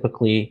 is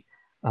typically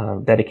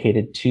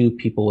dedicated to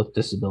people with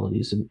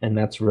disabilities, and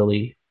that's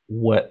really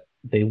what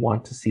they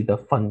want to see the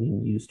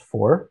funding used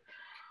for.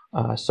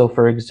 So,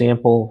 for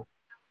example,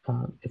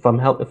 if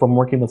I'm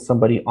working with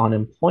somebody on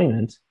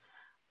employment,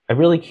 I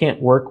really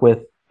can't work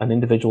with an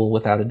individual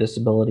without a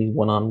disability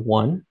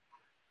one-on-one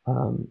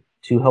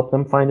to help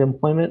them find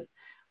employment,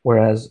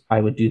 whereas I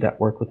would do that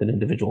work with an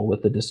individual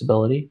with a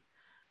disability.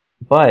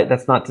 But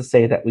that's not to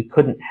say that we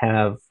couldn't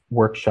have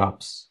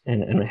workshops,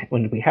 and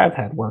when we have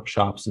had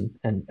workshops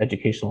and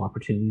educational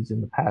opportunities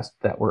in the past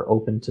that were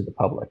open to the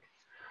public.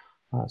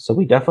 So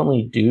we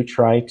definitely do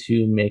try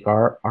to make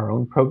our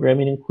own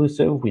programming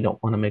inclusive. We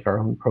don't want to make our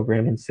own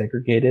programming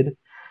segregated.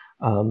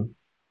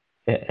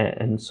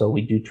 And so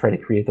we do try to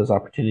create those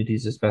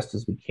opportunities as best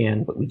as we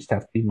can, but we just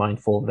have to be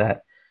mindful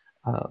that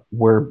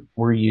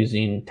we're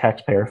using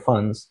taxpayer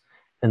funds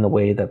in the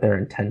way that they're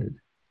intended.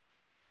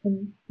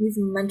 And you've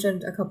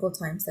mentioned a couple of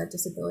times that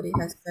disability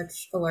has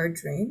such a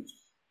large range.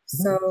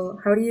 So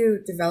how do you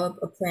develop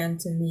a plan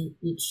to meet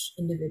each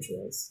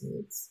individual's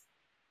needs?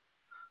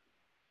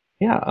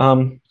 Yeah,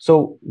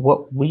 so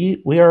what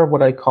we are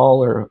what I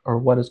call or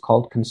what is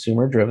called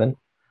consumer driven.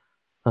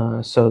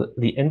 So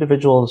the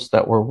individuals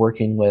that we're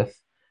working with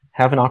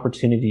have an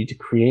opportunity to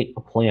create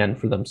a plan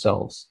for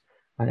themselves,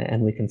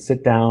 and we can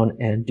sit down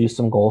and do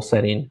some goal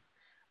setting,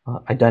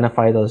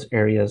 identify those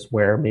areas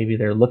where maybe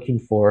they're looking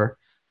for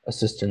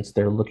assistance,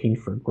 they're looking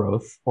for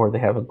growth, or they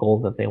have a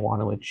goal that they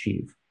want to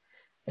achieve.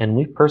 And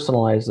we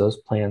personalize those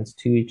plans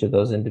to each of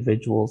those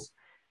individuals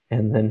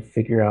and then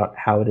figure out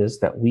how it is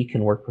that we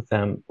can work with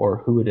them, or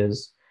who it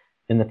is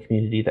in the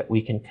community that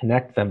we can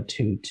connect them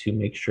to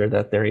make sure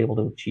that they're able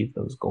to achieve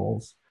those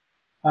goals.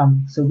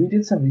 So we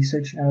did some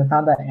research and we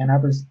found that Ann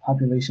Arbor's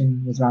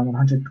population was around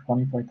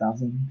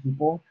 124,000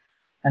 people.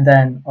 And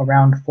then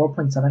around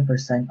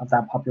 4.7% of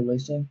that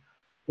population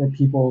were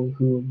people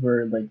who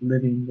were like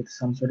living with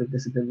some sort of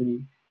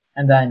disability.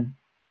 And then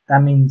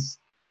that means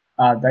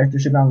there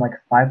should be around like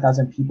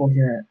 5,000 people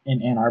here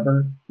in Ann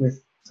Arbor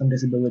with some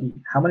disability.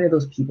 How many of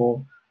those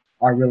people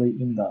are really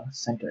in the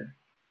center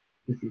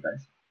with you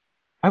guys?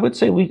 I would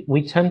say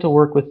we tend to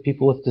work with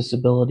people with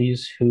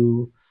disabilities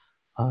who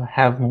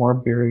have more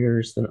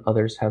barriers than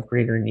others, have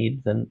greater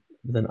need than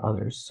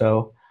others.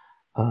 So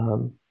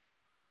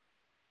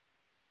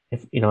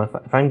if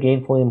I'm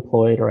gainfully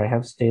employed, or I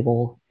have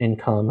stable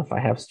income, if I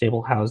have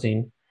stable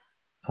housing,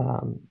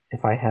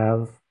 if I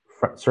have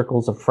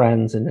circles of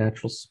friends and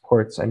natural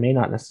supports, I may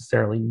not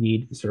necessarily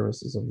need the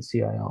services of the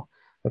CIL.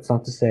 That's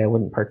not to say I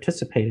wouldn't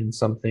participate in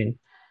something,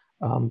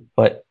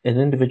 but an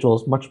individual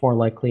is much more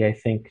likely, I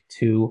think,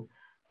 to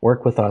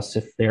work with us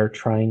if they're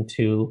trying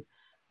to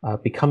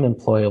become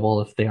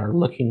employable, if they are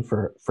looking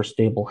for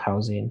stable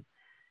housing,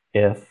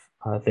 if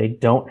they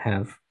don't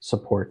have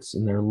supports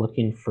and they're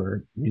looking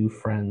for new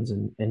friends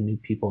and new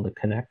people to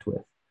connect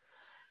with.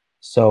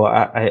 So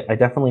I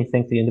definitely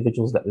think the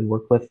individuals that we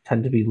work with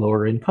tend to be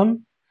lower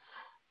income,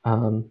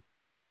 and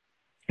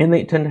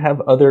they tend to have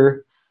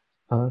other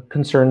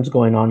concerns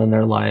going on in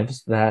their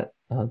lives that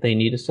they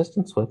need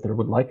assistance with, or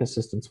would like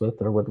assistance with,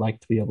 or would like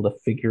to be able to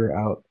figure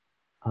out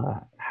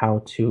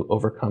how to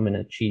overcome and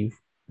achieve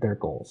their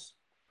goals.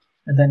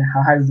 And then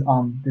how has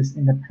this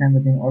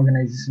independent living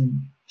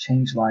organization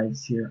changed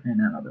lives here in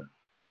Ann Arbor?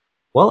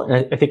 Well,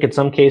 I think in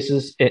some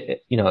cases,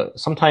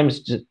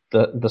 sometimes just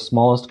the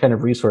smallest kind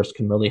of resource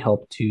can really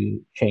help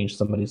to change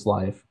somebody's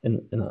life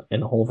in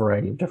a whole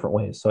variety of different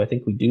ways. So I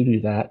think we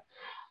do that.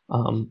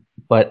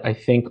 But I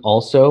think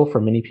also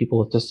for many people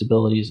with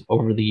disabilities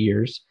over the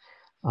years,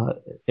 uh,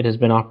 it has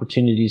been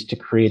opportunities to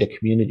create a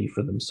community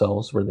for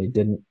themselves where they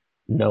didn't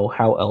know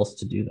how else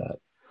to do that.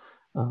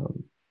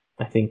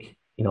 I think,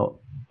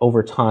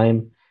 over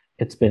time,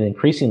 it's been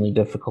increasingly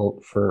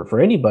difficult for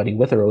anybody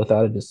with or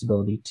without a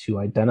disability to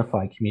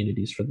identify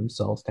communities for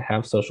themselves, to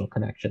have social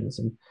connections.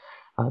 And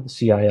the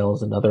CIL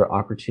is another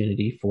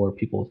opportunity for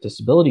people with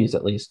disabilities,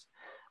 at least,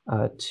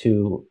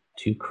 to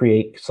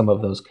create some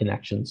of those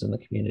connections in the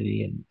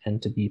community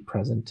and to be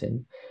present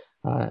in.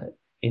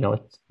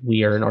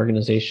 We are an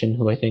organization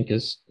who I think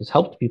has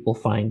helped people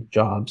find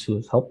jobs, who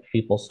has helped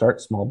people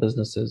start small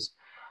businesses,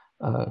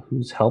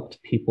 who's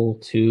helped people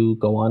to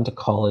go on to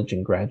college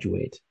and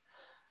graduate.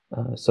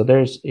 So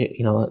there's,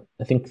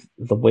 I think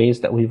the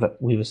ways that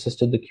we've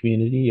assisted the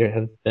community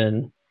have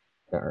been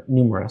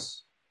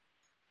numerous.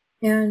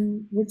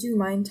 And would you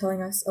mind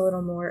telling us a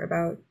little more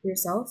about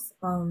yourself?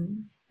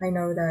 I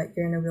know that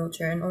you're in a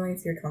wheelchair, and only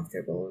if you're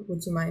comfortable,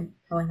 would you mind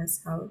telling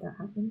us how that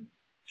happened?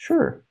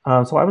 Sure.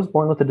 So I was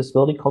born with a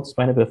disability called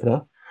spina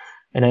bifida.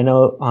 And I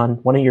know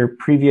on one of your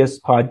previous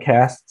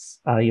podcasts,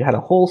 you had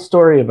a whole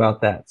story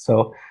about that.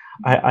 So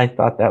I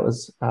thought that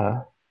was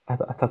I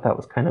thought that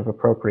was kind of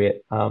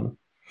appropriate.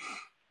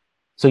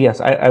 So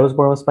yes, I was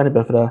born with spina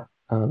bifida.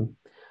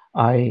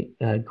 I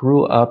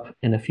grew up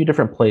in a few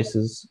different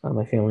places.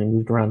 My family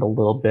moved around a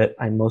little bit.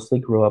 I mostly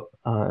grew up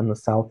in the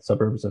south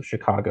suburbs of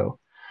Chicago.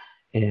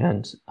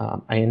 And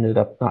I ended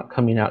up not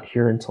coming out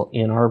here until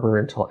Ann Arbor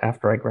until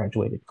after I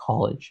graduated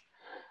college.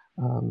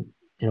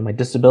 My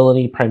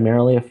disability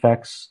primarily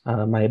affects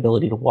my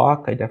ability to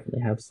walk. I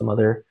definitely have some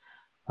other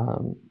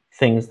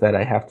things that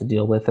I have to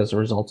deal with as a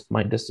result of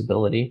my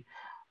disability.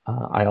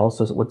 I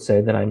also would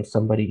say that I'm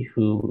somebody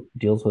who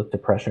deals with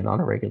depression on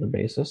a regular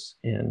basis,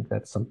 and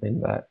that's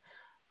something that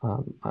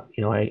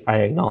I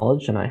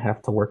acknowledge and I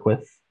have to work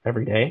with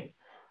every day.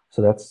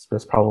 So that's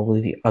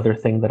probably the other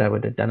thing that I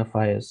would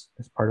identify as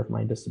part of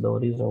my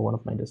disabilities, or one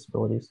of my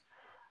disabilities.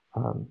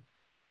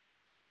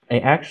 I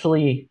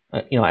actually,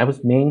 I was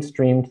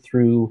mainstreamed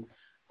through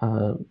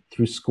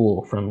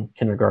school from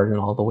kindergarten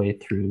all the way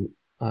through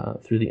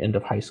the end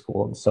of high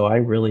school, and so I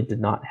really did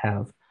not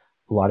have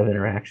a lot of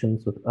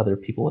interactions with other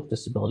people with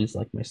disabilities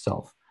like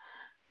myself,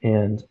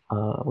 and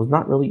was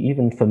not really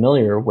even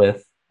familiar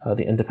with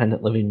the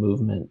independent living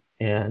movement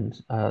and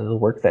the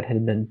work that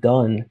had been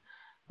done,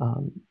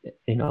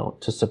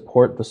 to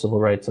support the civil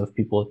rights of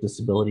people with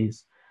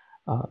disabilities.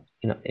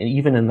 And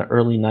even in the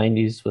early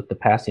 90s with the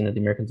passing of the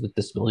Americans with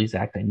Disabilities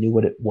Act, I knew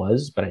what it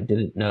was, but I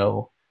didn't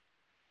know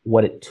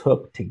what it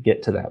took to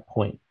get to that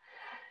point.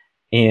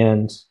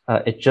 And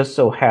it just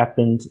so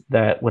happened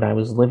that when I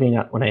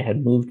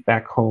had moved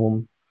back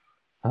home,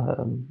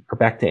 or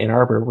back to Ann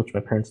Arbor, which my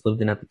parents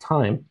lived in at the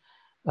time,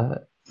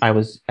 I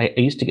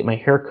used to get my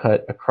hair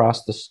cut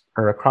across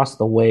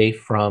the way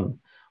from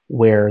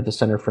where the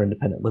Center for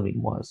Independent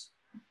Living was.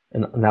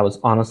 And that was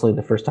honestly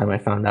the first time I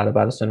found out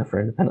about a Center for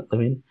Independent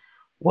Living,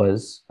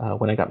 was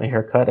when I got my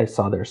hair cut. I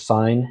saw their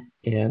sign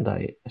and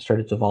I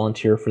started to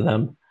volunteer for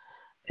them.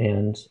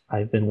 And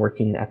I've been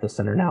working at the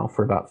center now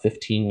for about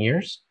 15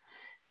 years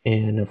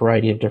in a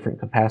variety of different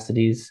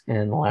capacities,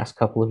 and the last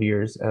couple of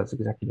years as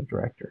executive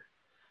director.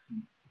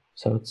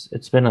 So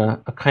it's been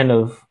a kind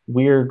of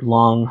weird,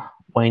 long,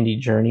 windy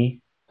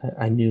journey.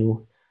 I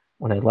knew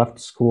when I left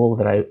school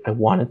that I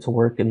wanted to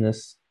work in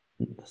this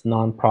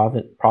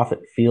non-profit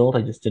field.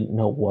 I just didn't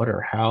know what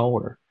or how,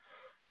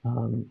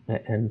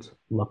 and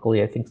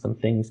luckily I think some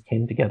things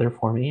came together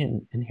for me,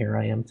 and here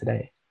I am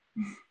today.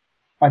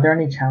 Are there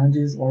any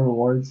challenges or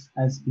rewards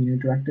as being a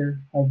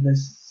director of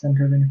this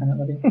Center of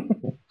Independent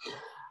Living?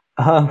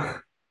 I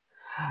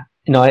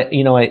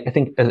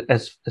think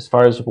as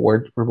far as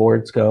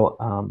rewards go,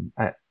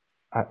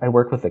 I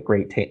work with a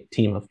great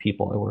team of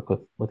people. I work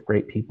with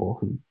great people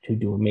who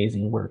do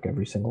amazing work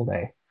every single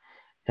day.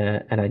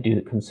 And I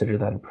do consider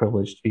that a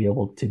privilege to be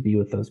able to be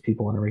with those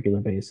people on a regular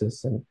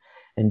basis and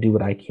do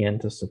what I can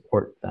to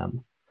support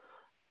them.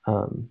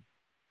 I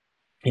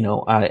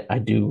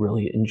do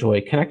really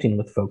enjoy connecting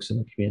with folks in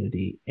the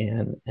community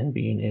and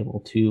being able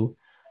to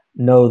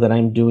know that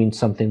I'm doing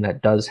something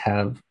that does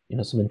have,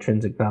 some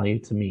intrinsic value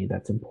to me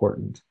that's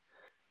important.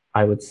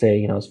 I would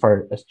say, as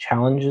far as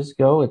challenges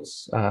go,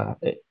 it's an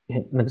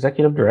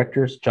executive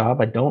director's job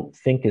I don't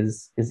think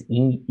is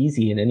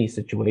easy in any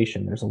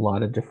situation. There's a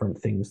lot of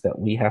different things that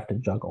we have to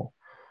juggle.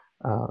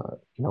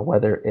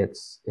 Whether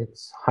it's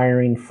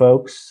hiring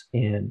folks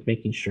and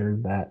making sure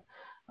that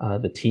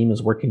the team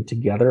is working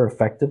together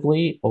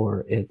effectively,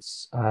 or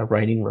it's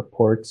writing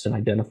reports and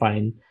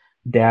identifying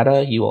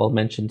data. You all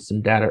mentioned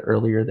some data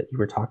earlier that you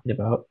were talking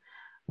about.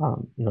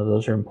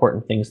 Those are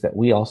important things that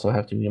we also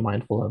have to be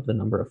mindful of, the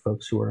number of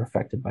folks who are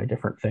affected by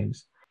different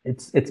things.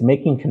 It's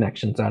making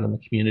connections out in the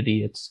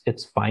community.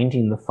 It's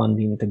finding the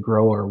funding to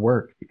grow our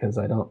work, because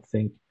I don't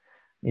think,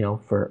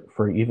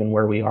 for even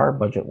where we are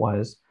budget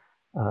wise,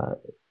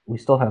 we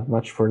still have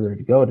much further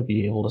to go to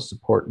be able to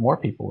support more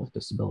people with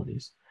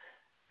disabilities.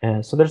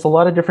 And so there's a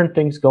lot of different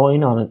things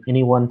going on at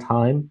any one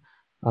time.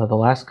 The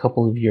last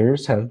couple of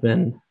years have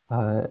been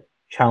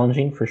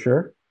challenging for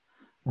sure.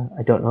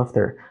 I don't know if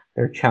they're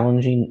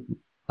challenging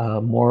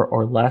more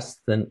or less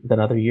than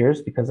other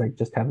years because I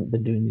just haven't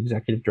been doing the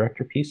executive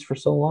director piece for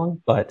so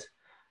long. But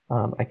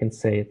I can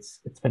say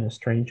it's been a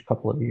strange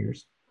couple of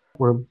years.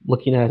 We're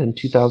looking at in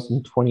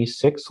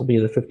 2026 will be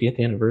the 50th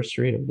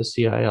anniversary of the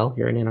CIL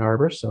here in Ann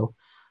Arbor. So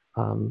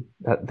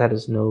that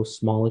is no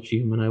small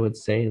achievement, I would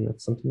say, and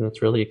that's something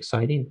that's really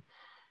exciting.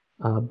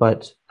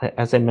 But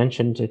as I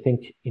mentioned, I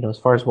think, as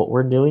far as what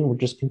we're doing, we're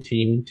just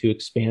continuing to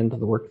expand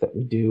the work that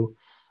we do,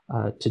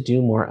 to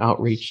do more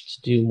outreach,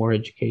 to do more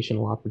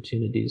educational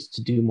opportunities,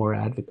 to do more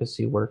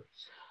advocacy work.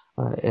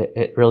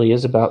 It really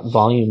is about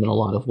volume in a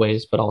lot of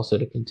ways, but also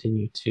to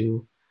continue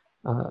to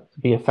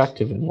be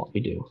effective in what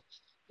we do.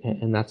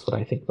 And that's what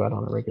I think about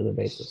on a regular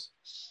basis.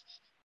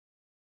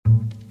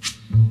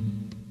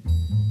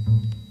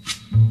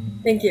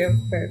 Thank you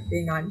for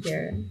being on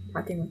here and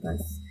talking with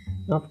us.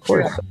 Of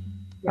course.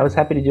 I was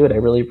happy to do it. I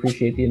really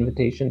appreciate the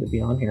invitation to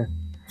be on here.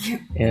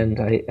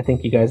 And I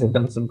think you guys have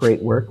done some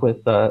great work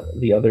with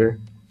the other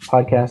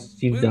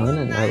podcasts you've done,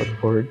 and I look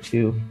forward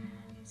to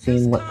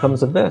seeing what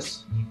comes of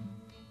this.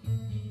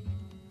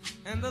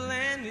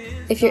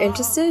 If you're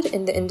interested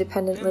in the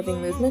independent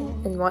living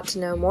movement and want to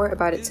know more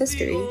about its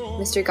history,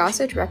 Mr.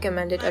 Gossage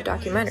recommended a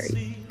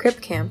documentary, Crip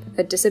Camp,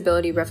 A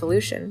Disability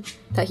Revolution,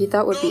 that he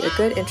thought would be a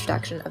good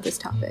introduction of this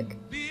topic.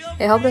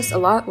 It helped us a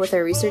lot with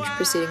our research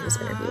preceding this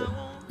interview.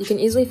 You can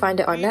easily find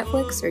it on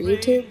Netflix or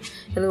YouTube,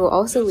 and we will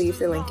also leave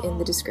the link in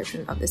the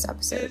description of this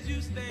episode.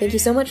 Thank you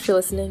so much for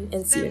listening,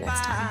 and see you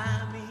next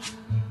time.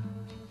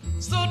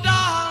 So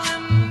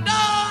darling,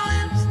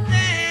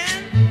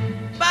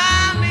 stand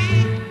by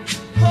me.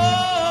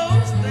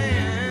 Oh,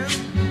 stand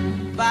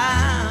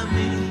by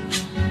me.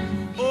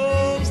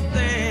 Oh,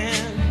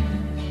 stand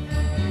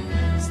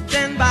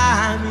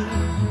by me.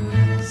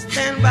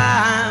 Stand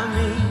by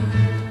me.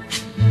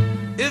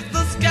 It's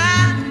the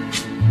sky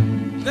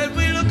that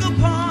we look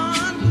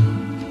upon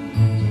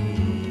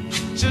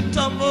should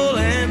tumble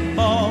and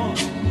fall,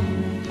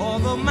 or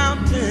the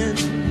mountain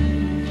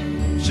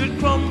should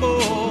crumble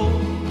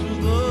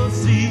to the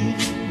sea.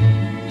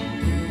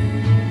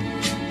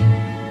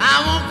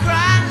 I won't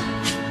cry,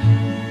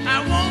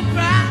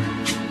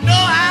 no,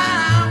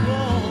 I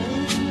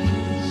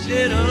won't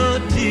shed a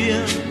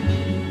tear,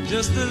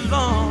 just as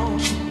long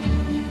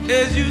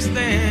as you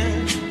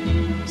stand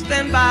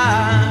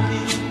by me.